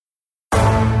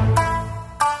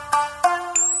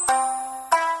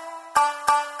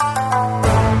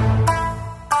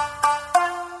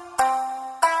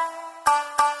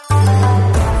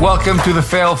Welcome to the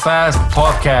Fail Fast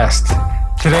podcast.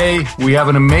 Today, we have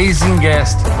an amazing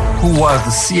guest who was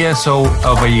the CSO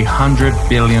of a $100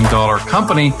 billion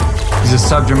company. He's a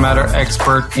subject matter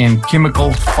expert in chemical,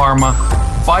 pharma,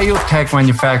 biotech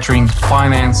manufacturing,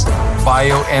 finance,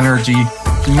 bioenergy,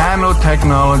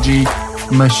 nanotechnology,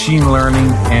 machine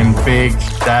learning, and big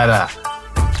data.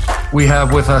 We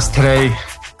have with us today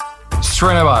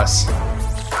Srinivas.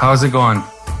 How's it going?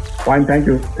 Fine, thank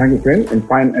you. Thank you, Finn. And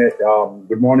fine,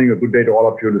 good morning or good day to all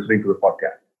of you listening to the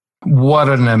podcast. What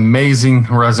an amazing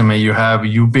resume you have.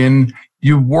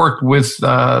 You worked with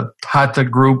Tata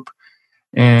Group,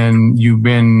 and you've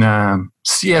been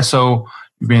CSO,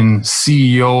 you've been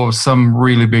CEO of some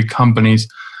really big companies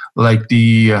like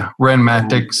the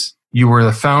Renmatics. You were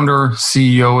the founder,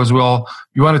 CEO as well.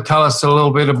 You want to tell us a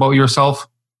little bit about yourself?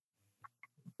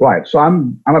 Right. So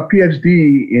I'm a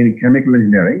PhD in chemical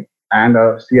engineering and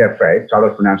a CFA,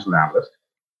 Chartered Financial Analyst.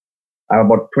 I have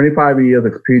about 25 years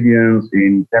experience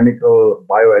in chemical,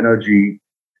 bioenergy,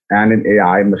 and in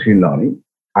AI and machine learning.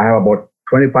 I have about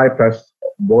 25 plus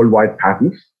worldwide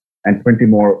patents and 20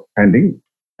 more pending.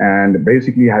 And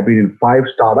basically I've been in 5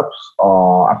 startups,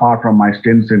 apart from my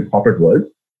stints in corporate world.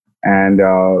 And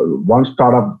one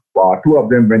startup, 2 of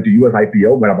them went to US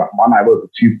IPO, where one I was the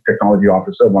chief technology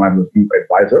officer, one I was the chief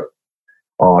advisor.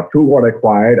 2 got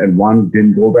acquired and 1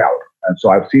 didn't go well. And so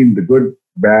I've seen the good,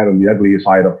 bad, and the ugly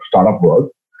side of startup world.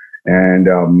 And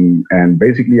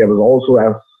basically I was also,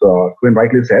 as Quinn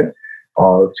rightly said,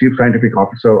 chief scientific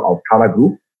officer of Tata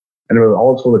Group. And I was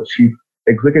also the chief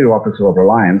executive officer of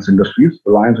Reliance Industries.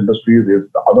 Reliance Industries is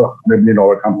the other $100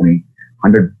 million company,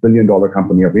 $100 billion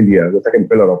company of India, the second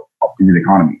pillar of Indian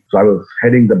economy. So I was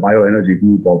heading the bioenergy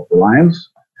group of Reliance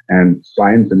and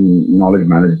science and knowledge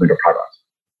management of Tata.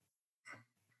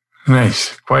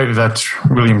 Nice. That's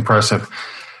really impressive.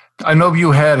 I know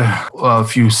you had a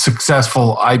few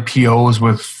successful IPOs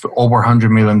with over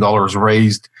 $100 million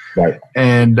raised. Right.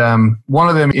 And one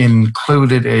of them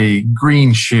included a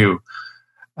green shoe.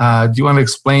 Do you want to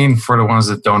explain for the ones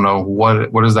that don't know,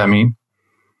 what does that mean?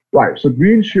 Right. So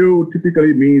green shoe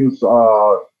typically means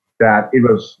that it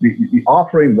was the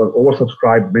offering was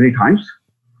oversubscribed many times.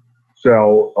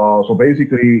 So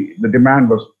basically the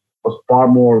demand was far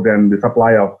more than the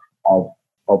supply of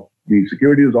the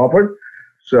securities offered.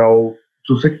 So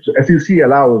SEC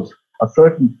allows a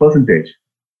certain percentage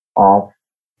of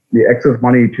the excess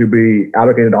money to be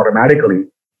allocated automatically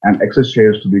and excess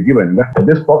shares to be given.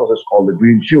 This process is called the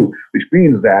green shoe, which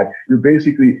means that you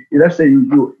basically, let's say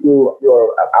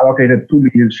you're allocated 2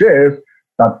 million shares,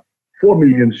 that 4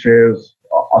 million shares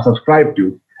are subscribed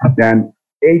to, then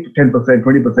 8 to 10%,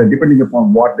 20%, depending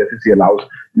upon what the SEC allows,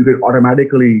 you can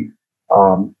automatically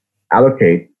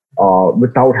allocate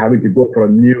without having to go for a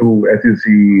new SEC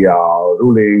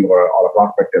ruling or a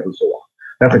prospectus and so on.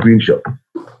 That's a green shoe.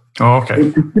 Oh, okay.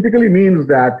 It typically means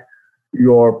that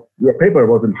your paper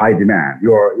was in high demand.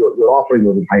 Your offering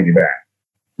was in high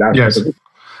demand. Yes.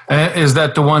 Is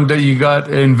that the one that you got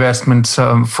investments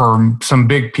from some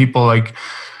big people like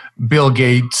Bill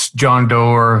Gates, John Doe,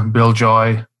 or Bill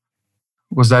Joy?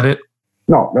 Was that it?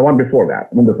 No, the one before that.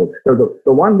 So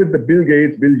the one with the Bill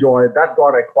Gates, Bill Joy, that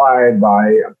got acquired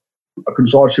by a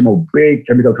consortium of big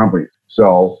chemical companies.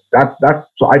 So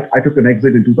so I took an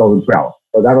exit in 2012.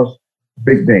 So that was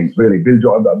big things, really. Bill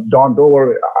Joy, John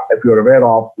Doe, if you're aware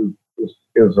of, is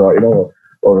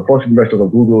the first investors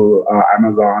of Google,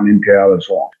 Amazon, Intel, and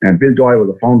so on. And Bill Joy was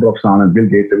the founder of Sun, and Bill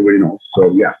Gates, everybody knows.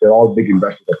 So yes, they're all big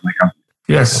investors of my company.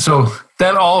 Yes, so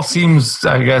that all seems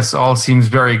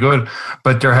very good,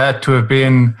 but there had to have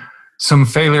been some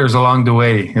failures along the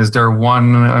way. Is there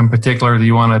one in particular that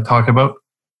you want to talk about?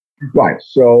 Right.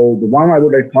 So the one I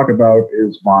would like to talk about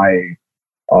is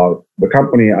the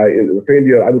company. The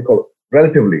failure I would call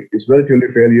relatively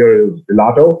failure is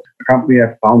Delato, a company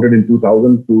I founded in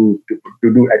 2000 to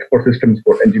do expert systems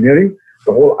for engineering.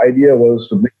 The whole idea was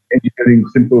to make engineering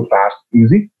simple, fast,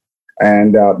 easy.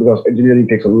 And because engineering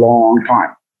takes a long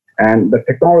time. And the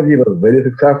technology was very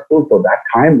successful for that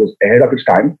time, was ahead of its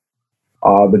time.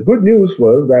 The good news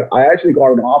was that I actually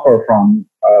got an offer from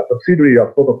a subsidiary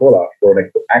of Coca-Cola for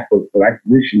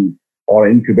acquisition or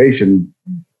incubation.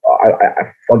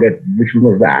 I forget which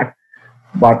one was that.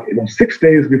 But it was 6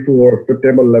 days before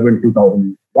September 11,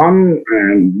 2001,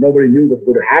 and nobody knew what was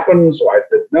going to happen, so I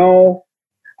said no.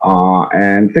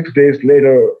 And 6 days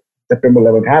later, September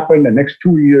 11th happened. The next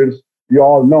 2 years, we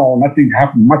all know nothing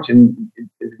happened much in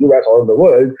the US or in the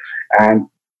world, and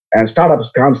startups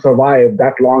can't survive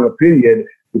that long a period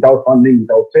without funding,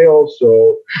 without sales.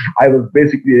 So I was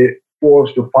basically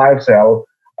forced to fire sell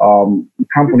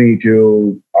company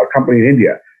in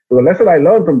India. So the lesson I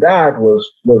learned from that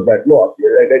was that, look,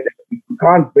 you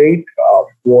can't wait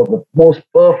for the most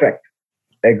perfect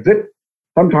exit.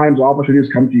 Sometimes opportunities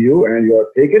come to you and you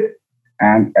take it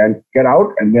and get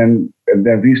out and then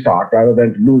restart rather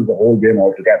than to lose the whole game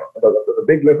altogether. So that's a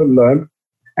big lesson learned.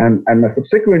 And my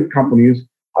subsequent companies,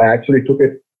 I actually took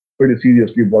it pretty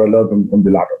seriously what I learned from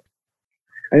Delato.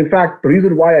 And in fact, the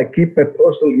reason why I keep my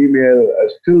personal email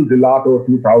still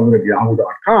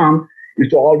delato2000@yahoo.com is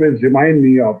to always remind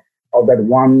me of that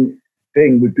one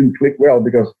thing which didn't click well,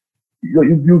 because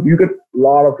you get a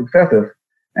lot of successes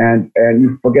and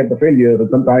you forget the failures, and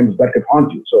sometimes that can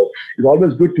haunt you. So it's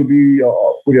always good to be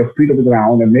put your feet on the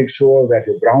ground and make sure that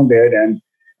you're grounded and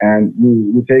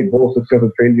you take both success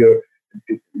and failure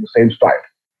in the same stride.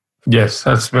 Yes,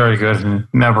 that's very good. And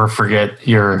never forget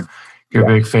your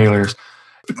big failures.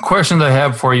 The question I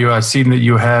have for you, I've seen that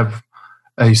you have,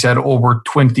 you said, over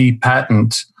 20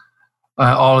 patents.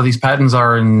 All of these patents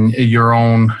are in your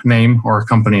own name or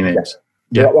company names? Yes.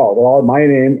 Yeah. Well, they're all my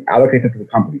name allocated to the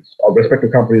companies or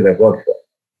respective companies I've worked for.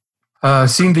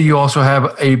 Seeing that you also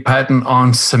have a patent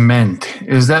on cement.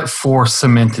 Is that for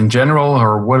cement in general,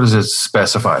 or what does it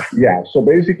specify? Yeah, so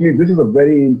basically, this is a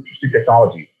very interesting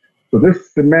technology. So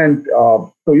this cement,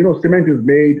 cement is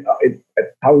made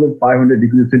at 1,500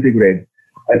 degrees centigrade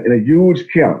in a huge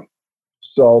kiln.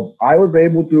 So I was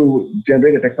able to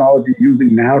generate a technology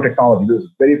using nanotechnology. This is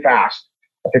very fast.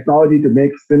 A technology to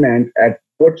make cement at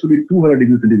virtually 200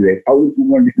 degrees centigrade,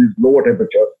 1,200 degrees lower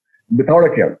temperature, without a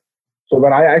kiln. So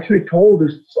when I actually told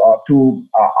this to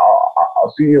a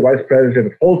senior vice president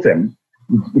of Holcim,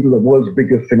 which is the world's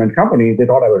biggest cement company, they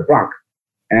thought I was drunk.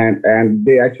 And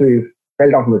they actually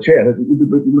fell down from the chair. It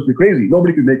must be crazy.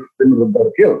 Nobody could make cement without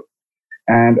a kiln.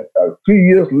 And 3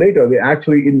 years later, they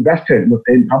actually invested in the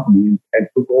same company and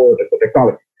took over the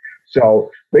technology. So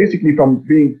basically, from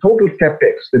being total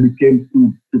skeptics, they became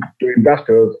to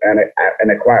investors and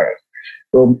acquirers.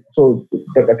 So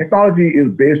the technology is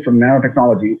based on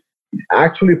nanotechnology. It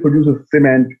actually produces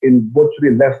cement in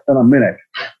virtually less than a minute,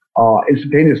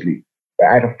 instantaneously,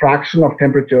 at a fraction of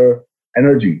temperature,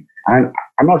 energy. And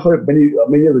I'm not sure if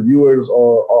many of the viewers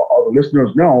or the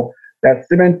listeners know that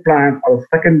cement plants are the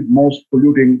second most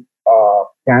polluting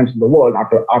plants in the world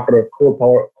after coal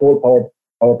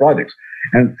power projects.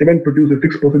 And cement produces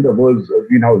 6% of the world's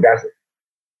greenhouse gases.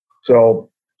 So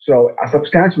a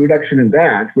substantial reduction in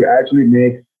that would actually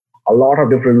make a lot of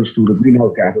difference to the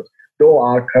greenhouse gases, though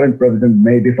our current president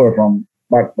may differ from,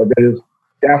 but there is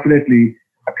definitely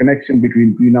a connection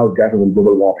between greenhouse gases and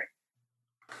global warming.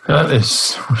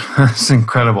 That's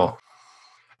incredible.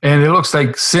 And it looks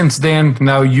like since then,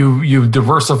 now you've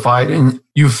diversified and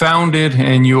you founded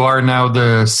and you are now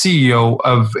the CEO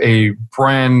of a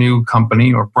brand new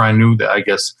company, or brand new that I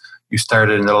guess you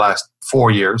started in the last 4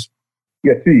 years.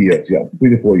 Yeah, 3 years, 3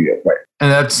 to 4 years, right.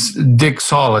 And that's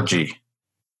Dixology.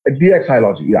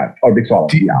 DXIlogy, yeah, or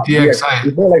Dixology, yeah. DXI.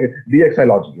 It's more like a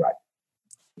DXIlogy, right.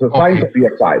 So science of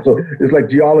DXI. So it's like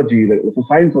geology, it's a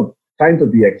science of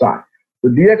DXI. The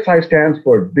DXI stands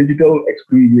for Digital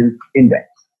Experience Index,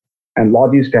 and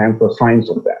Logy stands for science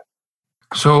of that.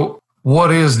 So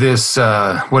what is this,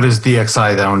 what is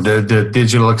DXI then, the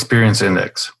Digital Experience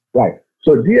Index? Right.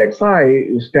 So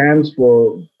DXI stands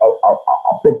for a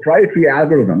proprietary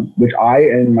algorithm, which I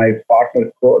and my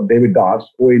partner, David Dodds,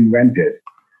 co-invented,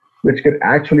 which can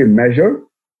actually measure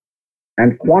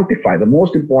and quantify. The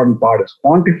most important part is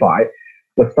quantify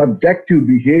the subjective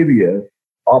behavior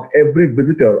of every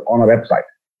visitor on a website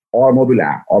or a mobile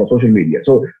app or a social media.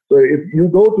 So if you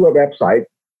go to a website,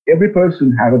 every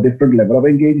person has a different level of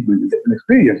engagement, a different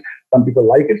experience. Some people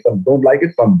like it, some don't like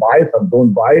it, some buy, some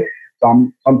don't buy,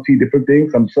 some see different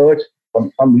things, some search,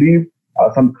 some leave,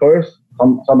 some curse,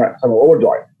 some are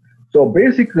overjoyed. So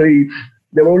basically,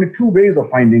 there were only two ways of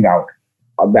finding out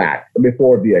that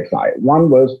before DXI.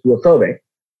 One was through a survey.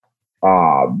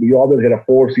 We always get a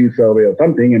 4C survey or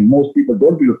something, and most people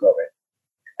don't do the survey.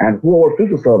 And whoever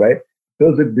fills the survey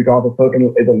fills it because of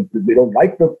they don't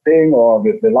like the thing or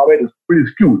they love it. It's pretty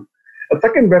skewed. A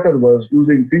second method was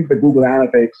using things like Google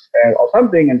Analytics or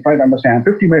something and trying to understand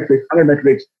 50 metrics, 100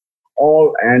 metrics,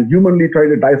 all, and humanly try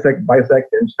to dissect,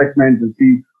 bisect, and segment and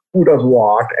see who does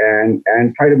what and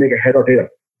try to make a head or tail.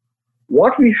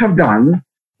 What we have done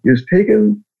is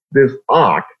taken this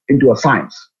art into a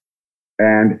science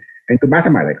and into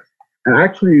mathematics and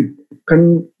actually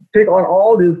can take on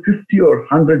all these 50 or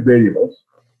 100 variables,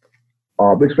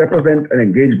 which represent an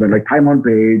engagement, like time on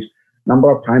page, number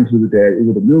of times visited, is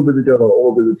it a new visitor or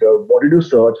old visitor, what did you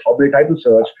search, how many times you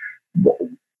search,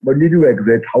 when did you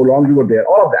exit, how long you were there,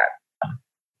 all of that.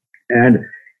 And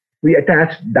we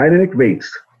attach dynamic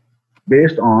weights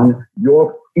based on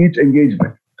your each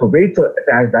engagement. So weights are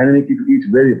attached dynamically to each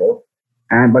variable.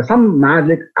 And by some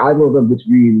magic algorithm which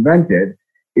we invented,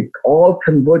 it all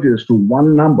converges to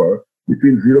one number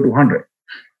between 0 to 100.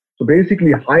 So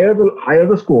basically, higher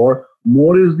the score,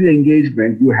 more is the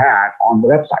engagement you had on the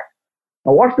website.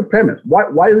 Now, what's the premise?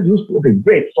 Why is it useful? Okay,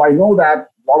 great. So I know that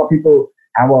a lot of people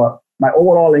have my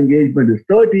overall engagement is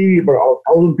 30, but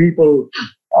 1,000 people,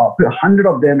 100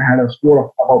 of them had a score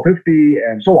of about 50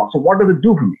 and so on. So what does it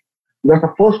do for me? That's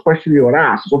the first question you were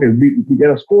asked. Okay, we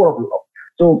get a score of.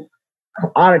 So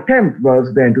our attempt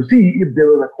was then to see if there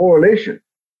was a correlation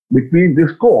between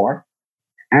this score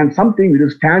and something which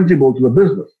is tangible to the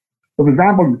business. So, for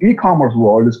example, in the e-commerce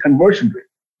world is conversion rate,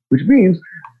 which means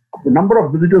the number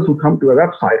of visitors who come to a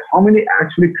website, how many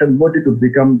actually converted to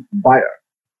become buyer.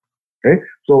 Okay,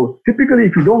 so typically,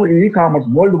 if you don't, in e-commerce,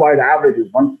 worldwide average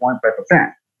is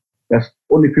 1.5%. That's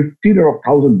only 15 or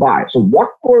 1,000 buy. So what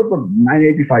was the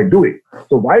 985 doing?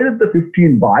 So why did the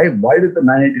 15 buy? Why did the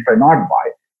 985 not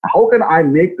buy? How can I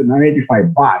make the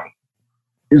 985 buy?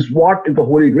 Is what is the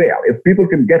holy grail. If people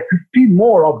can get 15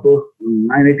 more of those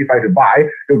 985 to buy,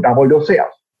 you double your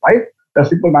sales, right? That's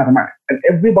simple mathematics. And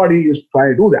everybody is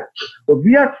trying to do that. So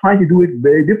we are trying to do it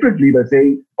very differently by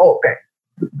saying, oh, okay,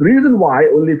 the reason why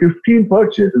only 15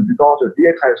 purchase is because your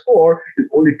DXI score is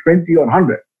only 20 or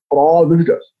 100 for all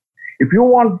visitors. If you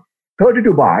want 30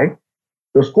 to buy,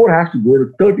 the score has to go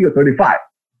to 30 or 35.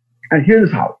 And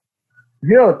here's how.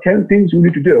 Here are 10 things you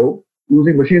need to do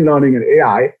using machine learning and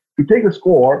AI to take a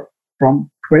score from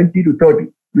 20 to 30,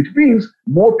 which means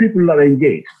more people are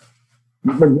engaged.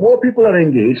 When more people are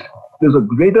engaged, there's a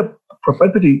greater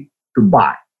propensity to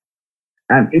buy.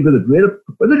 And if there's a greater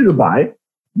propensity to buy,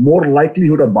 more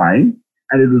likelihood of buying,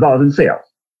 and it results in sales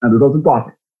and results in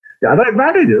profit. The other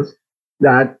advantage is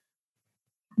that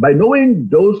by knowing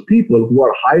those people who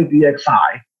are high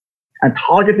DXI and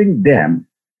targeting them,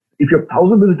 if you have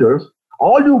 1,000 visitors,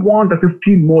 all you want are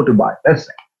 15 more to buy, let's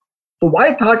say. So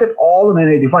why target all the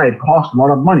 985? It costs a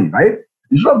lot of money, right?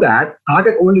 Instead of that,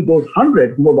 target only those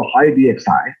 100 who have a high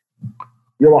DXI.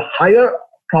 You have a higher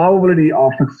probability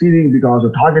of succeeding because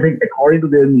you're targeting according to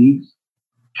their needs.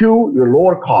 2, your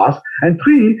lower cost. And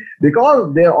 3,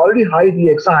 because they're already high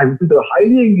DXI, because they're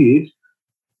highly engaged,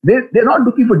 they're not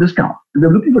looking for discounts. If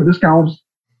they're looking for discounts,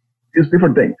 it's a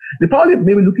different thing. They probably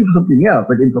may be looking for something else,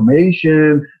 like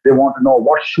information. They want to know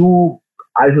what shoe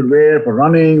I should wear for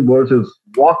running versus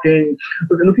walking.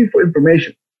 So they're looking for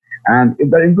information. And if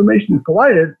that information is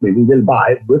provided, maybe they'll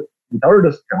buy without a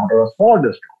discount or a small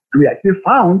discount. And we actually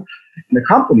found in the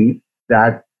company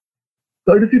that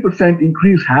 33%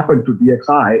 increase happened to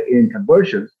DXI in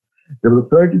conversions. There was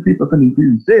a 33% increase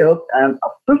in sales and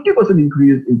a 50%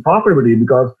 increase in profitability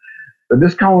because the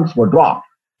discounts were dropped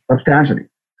substantially.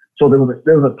 So there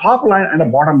was a top line and a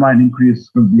bottom line increase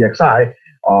in DXI,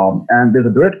 and there's a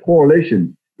direct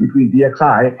correlation between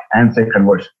DXI and, say,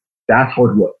 conversion. That's how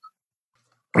it works.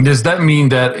 Does that mean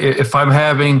that if I'm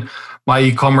having my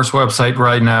e-commerce website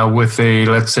right now with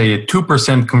let's say a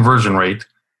 2% conversion rate,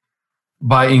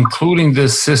 by including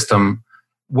this system,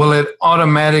 will it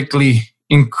automatically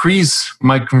increase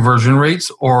my conversion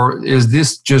rates, or is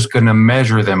this just going to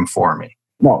measure them for me?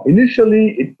 No,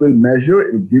 initially it will measure,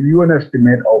 it will give you an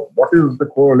estimate of what is the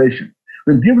correlation.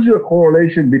 It gives you a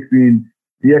correlation between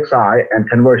DXI and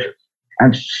conversions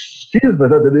and sees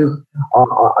whether there is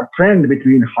a trend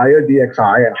between higher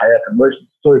DXI and higher conversions.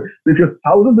 So if you have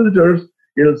 1,000 visitors,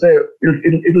 it'll say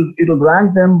it'll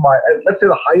rank them by, let's say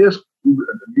the highest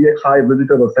DXI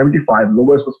visitor was 75,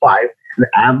 lowest was 5, and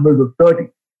the average was 30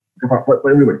 for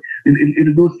everybody.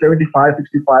 It'll do 75,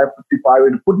 65, 55,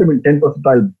 it'll put them in 10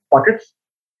 percentile buckets,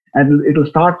 and it'll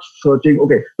start searching,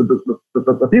 okay,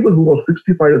 the people who were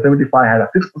 65 to 75 had a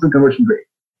 6% conversion rate.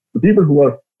 The people who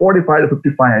were 45 to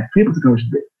 55 had 3% conversion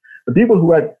rate. The people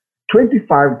who had 25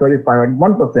 to 35 had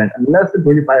 1%, and less than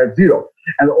 25 had 0.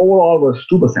 And the overall was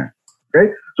 2%.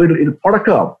 Okay? So it'll plot a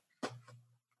curve.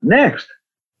 Next,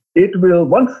 it will,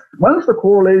 once the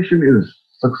correlation is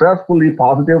successfully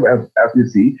positive, as we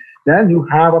see, then you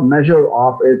have a measure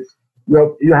of its,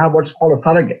 you have what's called a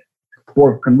surrogate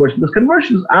for conversion. Because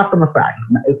conversion is after the fact.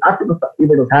 It's after the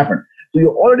event has happened. So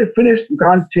you're already finished, you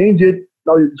can't change it,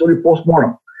 now it's only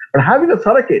post-mortem. But having a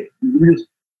surrogate, which is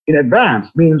in advance,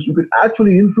 means you can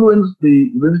actually influence the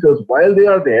visitors while they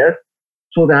are there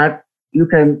so that you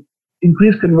can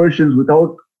increase conversions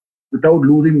without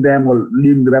losing them or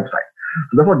leaving the website.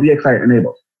 So that's what DXI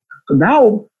enables. So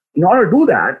now, in order to do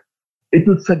that, it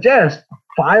will suggest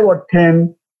 5 or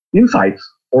 10 insights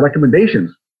or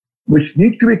recommendations which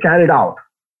need to be carried out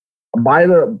by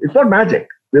it's not magic.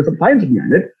 There's some science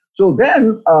behind it. So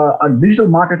then a digital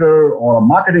marketer or a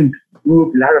marketing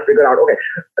group will have to figure out, okay,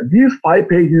 these 5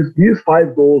 pages, these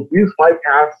 5 goals, these 5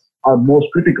 tasks are most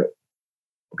critical.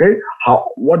 Okay,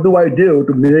 what do I do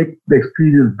to make the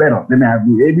experience better? They may have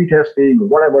to do A/B testing or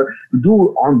whatever to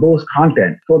do on those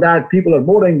content so that people are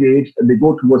more engaged and they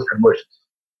go towards conversions.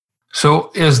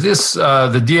 So is this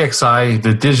the DXI,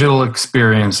 the Digital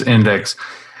Experience Index,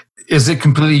 is it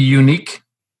completely unique?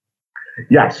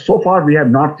 Yes, so far we have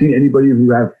not seen anybody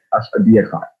who has a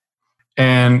DXI.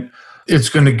 And it's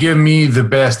going to give me the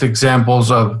best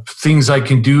examples of things I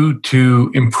can do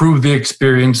to improve the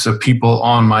experience of people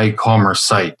on my e-commerce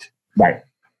site. Right.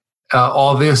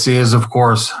 All this is, of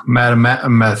course,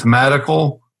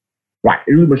 mathematical. Right.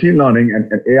 It is machine learning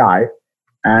and AI,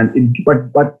 but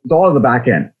it's all on the back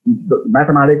end. The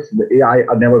mathematics, the AI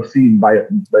are never seen by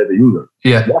the user.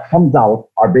 Yeah. What comes out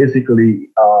are basically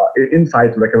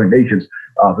insights, recommendations.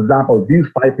 For example, these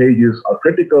 5 pages are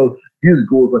critical. These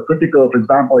goals are critical. For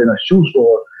example, in a shoe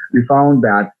store, we found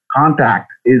that contact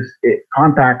the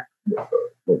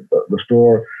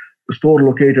store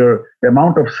locator, the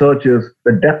amount of searches,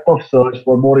 the depth of search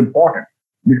were more important.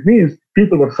 Which means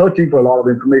people were searching for a lot of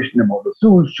information about the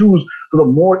shoes. So the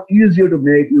more easier to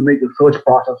make the search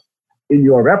process in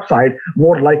your website,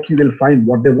 more likely they'll find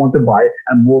what they want to buy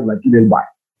and more likely they'll buy.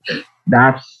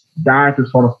 That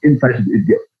is sort of insight it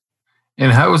gives.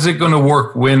 And how is it going to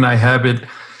work when I have it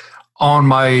on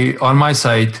my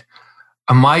site?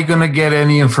 Am I going to get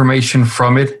any information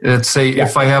from it? Let's say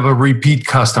if I have a repeat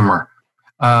customer,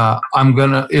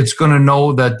 it's going to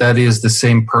know that is the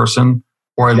same person,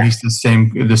 or at least the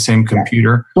same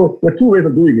computer. So there are 2 ways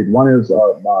of doing it. One is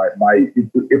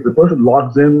if the person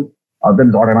logs in, then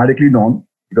it's automatically known,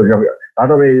 because the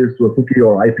other way is to a cookie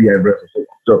or IP address or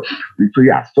so.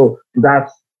 So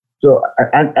that's. So,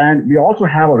 and we also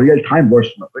have a real-time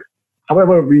version of it.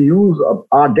 However, we use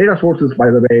our data sources,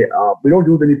 by the way, we don't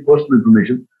use any personal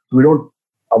information. So we don't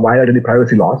violate any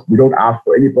privacy laws. We don't ask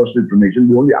for any personal information.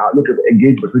 We only look at the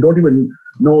engagement. We don't even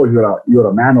know if you're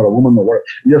a man or a woman or what.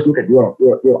 We just look at your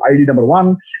ID number 1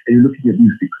 and you're looking at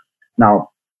these people.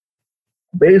 Now,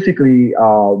 basically,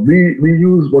 we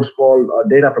use what's called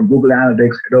data from Google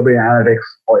Analytics, Adobe Analytics,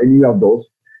 or any of those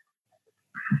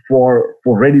for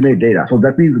ready-made data. So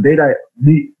that means the data,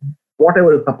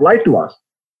 whatever is supplied to us,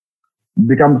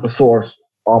 becomes the source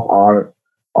of our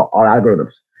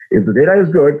algorithms. If the data is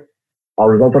good, our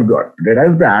results are good. If the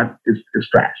data is bad, it's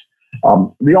trash.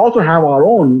 We also have our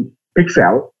own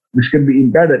pixel, which can be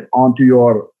embedded onto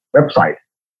your website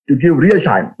to give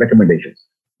real-time recommendations.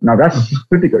 Now that's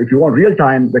critical. If you want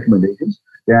real-time recommendations,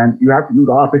 then you have to use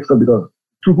our pixel, because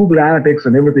through Google Analytics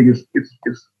and everything, it's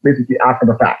basically after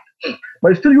the fact.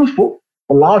 But it's still useful.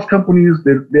 For large companies,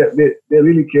 they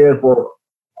really care for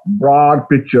broad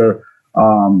picture.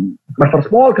 But for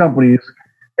small companies,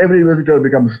 every visitor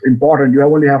becomes important. You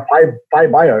only have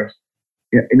five buyers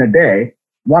in a day.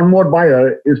 One more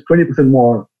buyer is 20%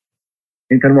 more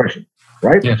in conversion,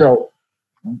 right? Yes. So,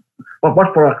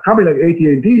 but for a company like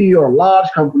AT&T or a large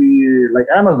company like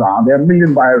Amazon, there are 1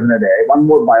 million buyers in a day. One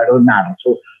more buyer doesn't matter.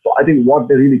 So I think what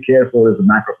they really care for is the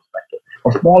macro perspective.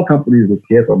 For small companies, they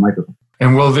care for micro.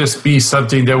 And will this be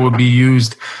something that would be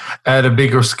used at a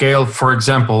bigger scale, for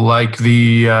example, like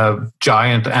the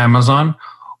giant Amazon,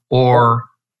 or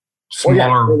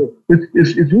smaller? Oh, yeah.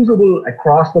 It's usable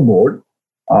across the board.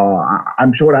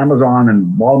 I'm sure Amazon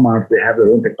and Walmart, they have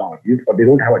their own technologies, but they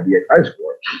don't have a DXI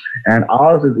score. And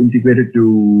ours is integrated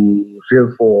to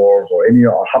Salesforce or any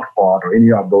or HubSpot or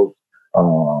any of those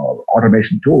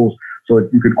automation tools, so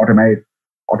that you can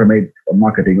automate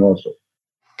marketing also.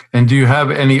 And do you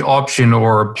have any option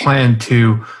or plan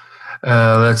to,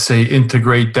 let's say,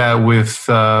 integrate that with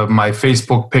my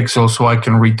Facebook pixel so I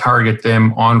can retarget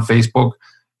them on Facebook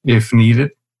if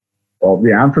needed? Well,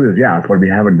 the answer is yes, but we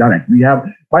haven't done it. We have,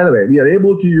 by the way, we are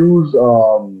able to use,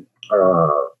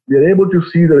 we are able to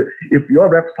see that if your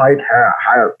website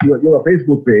has your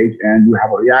Facebook page and you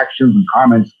have reactions and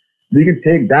comments, we can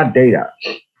take that data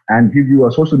and give you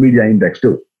a social media index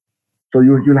too. So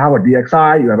you'll have a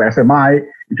DXI, you have SMI.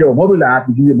 If you have a mobile app,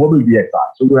 you give you a mobile DXI.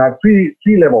 So you have three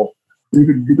levels. You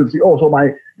can see, so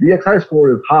my DXI score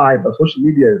is high, but social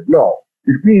media is low.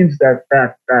 It means that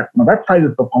my website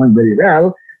is performing very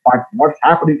well, but what's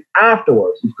happening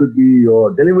afterwards? It could be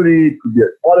your delivery, it could be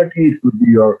your quality, it could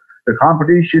be the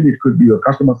competition, it could be your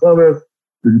customer service,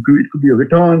 it could be your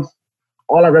returns.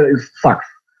 All of that sucks.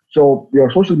 So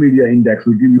your social media index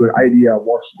will give you an idea of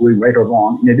what's going right or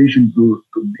wrong, in addition to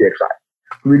DXI.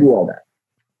 We do all that.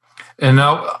 And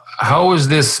now, how is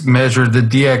this measured, the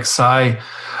DXI,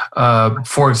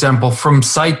 for example, from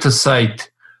site to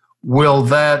site? Will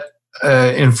that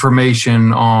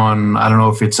information on, I don't know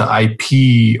if it's an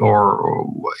IP or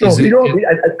is it?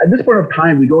 At this point of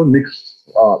time, we don't mix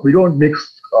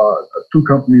two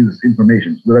companies'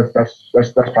 information. So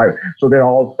that's private. So they're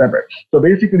all separate. So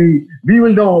basically, we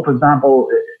will know, for example,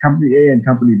 company A and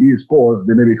company B scores.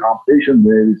 There may be competition,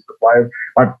 there is suppliers,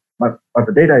 but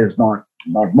the data is not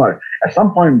much. At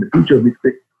some point in the future,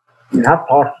 we have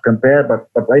parts to compare, but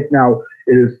right now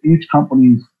it is each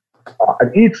company's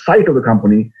at each site of the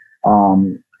company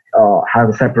has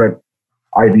a separate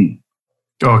ID.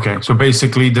 Okay, so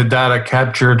basically the data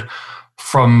captured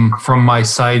from my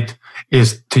site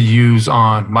is to use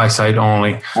on my site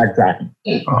only. Exactly.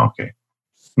 Okay,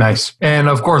 nice. And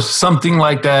of course, something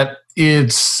like that,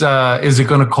 is it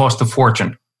going to cost a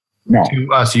fortune to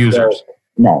us users?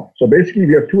 No. So basically,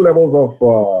 we have two levels of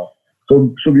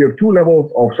so we have two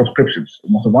levels of subscriptions.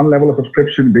 So one level of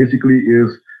subscription basically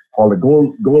is called the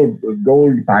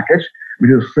gold package,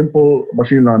 which is simple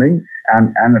machine learning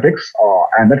and analytics,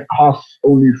 and that costs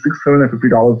only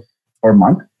 $650 per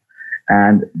month.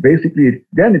 And basically,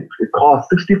 it costs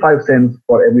 65 cents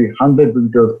for every 100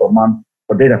 visitors per month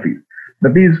for data feed.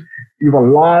 That means if you have a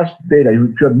large data, if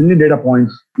you have 1 million data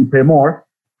points, you pay more.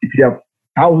 If you have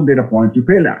 1,000 data points, you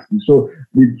pay less. So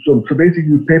basically,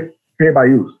 you pay by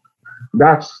use.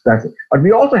 That's it. But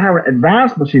we also have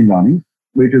advanced machine learning,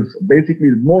 which is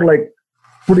basically more like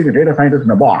putting a data scientist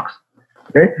in a box.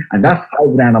 Okay, and that's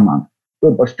 $5,000 a month.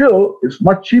 So, but still, it's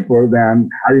much cheaper than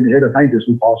having a data scientist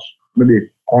who costs maybe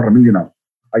 $250,000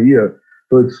 a year.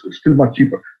 So it's still much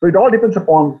cheaper. So it all depends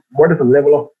upon what is the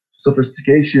level of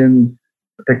sophistication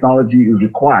technology is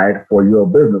required for your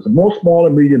business. Most small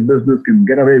and medium business can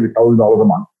get away with $1,000 a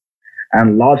month,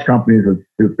 and large companies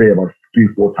will pay about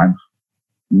 3-4 times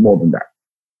more than that.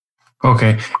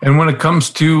 Okay, and when it comes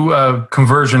to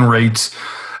conversion rates,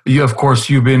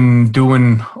 you've been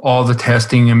doing all the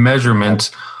testing and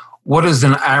measurements. What is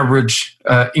an average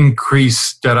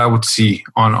increase that I would see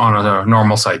on a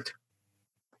normal site?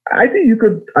 I think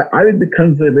I would be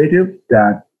conservative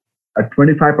that a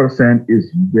 25% is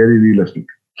very realistic.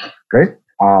 Okay,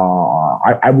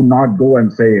 I would not go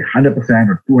and say 100%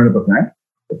 or 200%.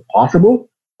 It's possible,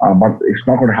 but it's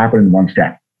not going to happen in one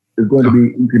step. It's going to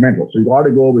be incremental. So you got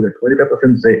to go with a 25%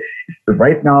 and say,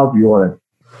 right now, if you are at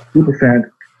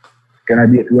 2%, can I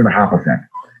be at 2.5%?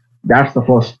 That's the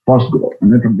first goal.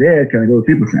 And then from there, can I go to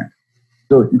 3%?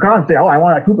 So you can't say, I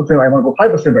want at 2%, I want to go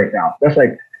 5% right now. That's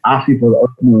like asking for the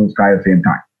earth, moon, and sky at the same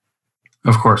time.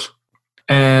 Of course.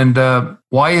 And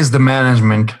why is the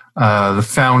management, the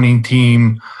founding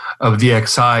team of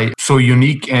DXi so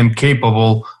unique and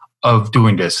capable of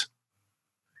doing this?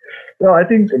 Well, I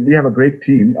think we have a great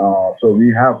team. So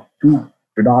we have two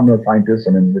phenomenal scientists,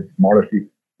 with modesty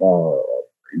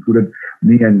included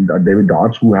me and David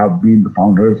Dodds, who have been the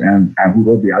founders and who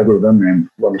wrote the algorithm and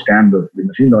who understand the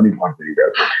machine learning part very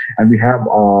well. And we have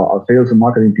a sales and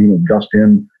marketing team of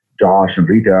Justin, Josh, and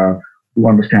Rita, who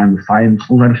understand the science,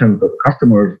 who understand the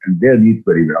customers and their needs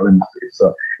very well. And it's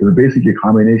basically a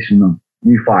combination of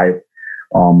we five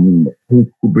who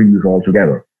bring this all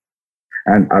together.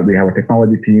 And we have a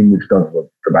technology team which does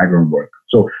the background work.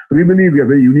 So we believe we are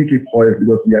very uniquely poised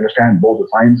because we understand both the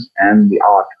science and the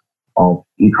art of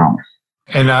e-commerce.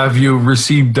 And have you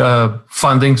received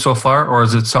funding so far, or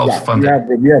is it self-funded?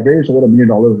 Yeah, we have raised over $1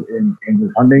 million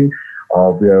in funding.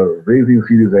 We are raising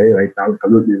Series A right now.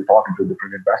 We're talking to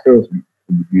different investors.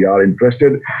 We are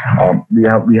interested. We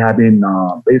have been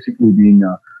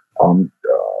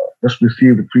just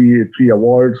received three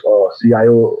awards.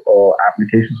 CIO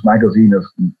Applications Magazine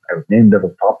has named as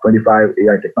a top 25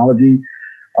 AI technology.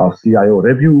 CIO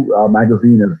Review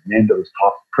magazine has named as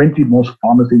top 20 most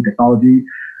promising technology.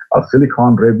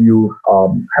 Silicon Review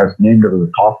has named it as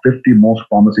the top 50 most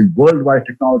promising worldwide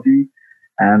technology.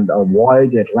 And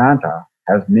Voyage Atlanta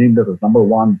has named it as number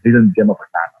 1 hidden gem of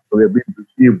Atlanta. So we have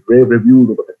received rave reviews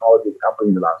of the technology of the company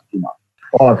in the last 2 months.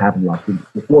 All has happened in the last 2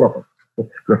 months. The 4 of us.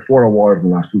 There are 4 awards in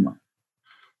the last 2 months.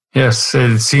 Yes,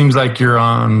 it seems like you're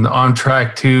on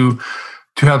track to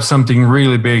have something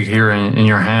really big here in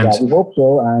your hands. Yeah, we hope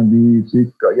so, and we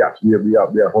seek. Yes, we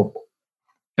are hopeful.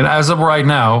 And as of right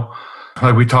now,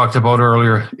 like we talked about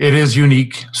earlier, it is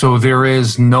unique. So there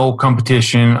is no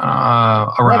competition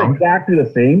around. Not exactly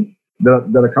the same.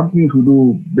 There are companies who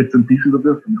do bits and pieces of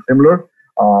this similar,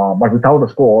 but without a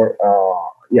score.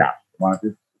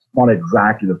 It's not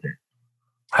exactly the same.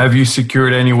 Have you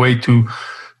secured any way to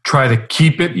try to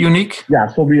keep it unique? Yeah,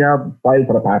 so we have filed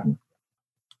for a patent.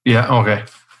 Yeah, okay.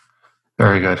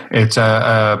 Very good. It's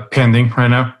pending right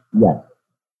now? Yeah.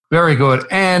 Very good.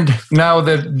 And now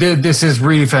that this is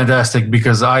really fantastic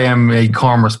because I am a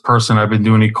commerce person. I've been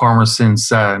doing e-commerce since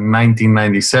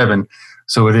 1997.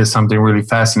 So it is something really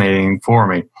fascinating for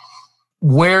me.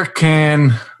 Where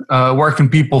can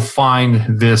people find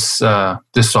this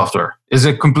software? Is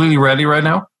it completely ready right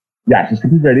now? Yes, it's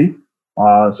completely ready.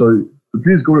 So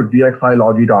please go to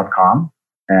dxilogy.com,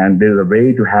 and there's a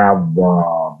way to have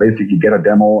basically get a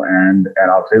demo, and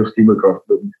our sales team will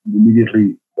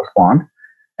immediately respond.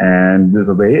 And there's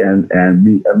a way, and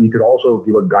we could also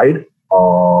give a guide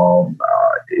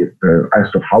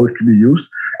as to how it can be used.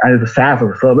 And it's a SaaS as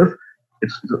a service.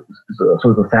 It's a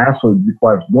SaaS, so it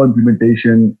requires no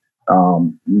implementation.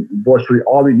 Virtually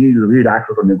all we need is read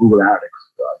access on your Google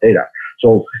Analytics data.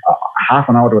 So half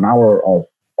an hour to an hour of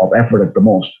effort at the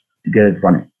most to get it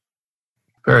running.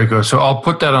 Very good. So I'll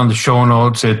put that on the show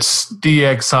notes. It's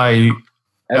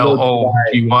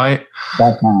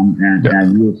DXILOGY.com,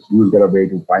 and you'll get a way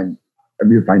to find, and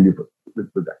we'll find you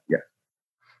with that. Yeah.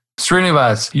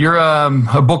 Srinivas, you're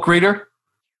a book reader?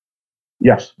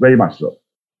 Yes, very much so.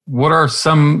 What are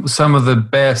some of the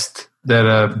best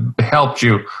that helped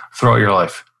you throughout your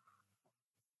life?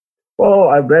 Well,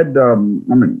 I've read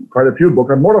quite a few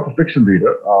books. I'm more of a fiction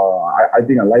reader. I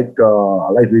think I like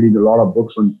reading a lot of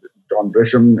books on John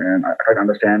Grisham, and I try to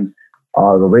understand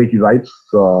the way he writes,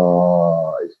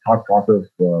 his thought process,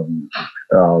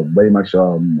 very much,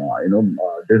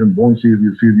 Jason Bourne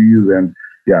series, and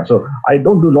yeah. So I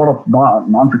don't do a lot of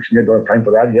non-fiction yet. Don't have time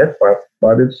for that yet, but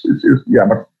it's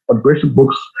But Grisham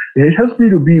books, it helps me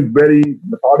to be very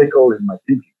methodical in my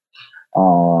thinking,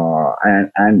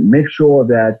 and make sure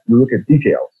that you look at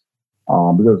details,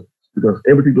 because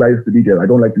everything lies in the details. I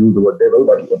don't like to use the word devil,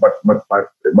 but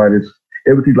it's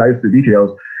everything lies in the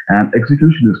details, and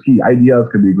execution is key. Ideas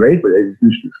can be great, but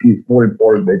execution is key. It's more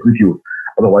important to execute.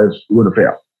 Otherwise, you're going to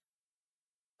fail.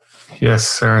 Yes,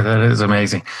 sir. That is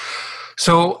amazing.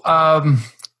 So,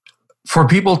 for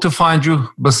people to find you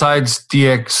besides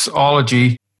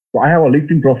DXology, so I have a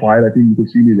LinkedIn profile. I think you can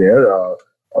see me there.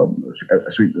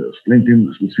 LinkedIn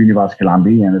with Srinivas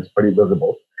Kilambi, and it's pretty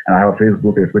visible. And I have a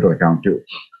Facebook and Twitter account too.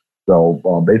 So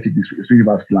basically,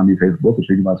 Srinivas Kilambi Facebook,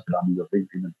 Srinivas Kilambi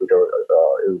LinkedIn and Twitter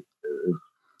is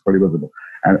pretty visible.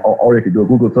 And or you could do a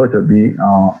Google search of me,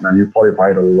 and you'll probably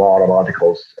find a lot of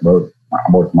articles about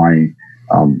my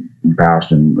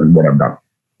past and what I've done.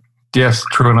 Yes,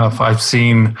 true enough. I've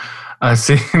seen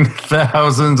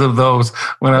thousands of those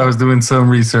when I was doing some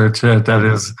research. That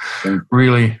is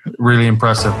really, really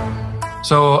impressive.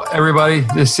 So everybody,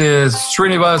 this is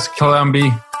Srinivas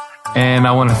Kilambi, and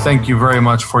I want to thank you very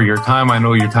much for your time. I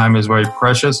know your time is very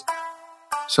precious,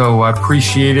 so I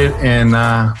appreciate it, and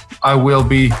I'll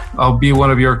be one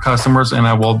of your customers, and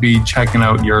I will be checking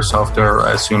out your software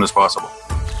as soon as possible.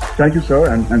 Thank you, sir,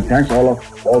 and thanks all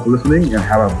for listening, and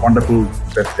have a wonderful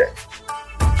best day.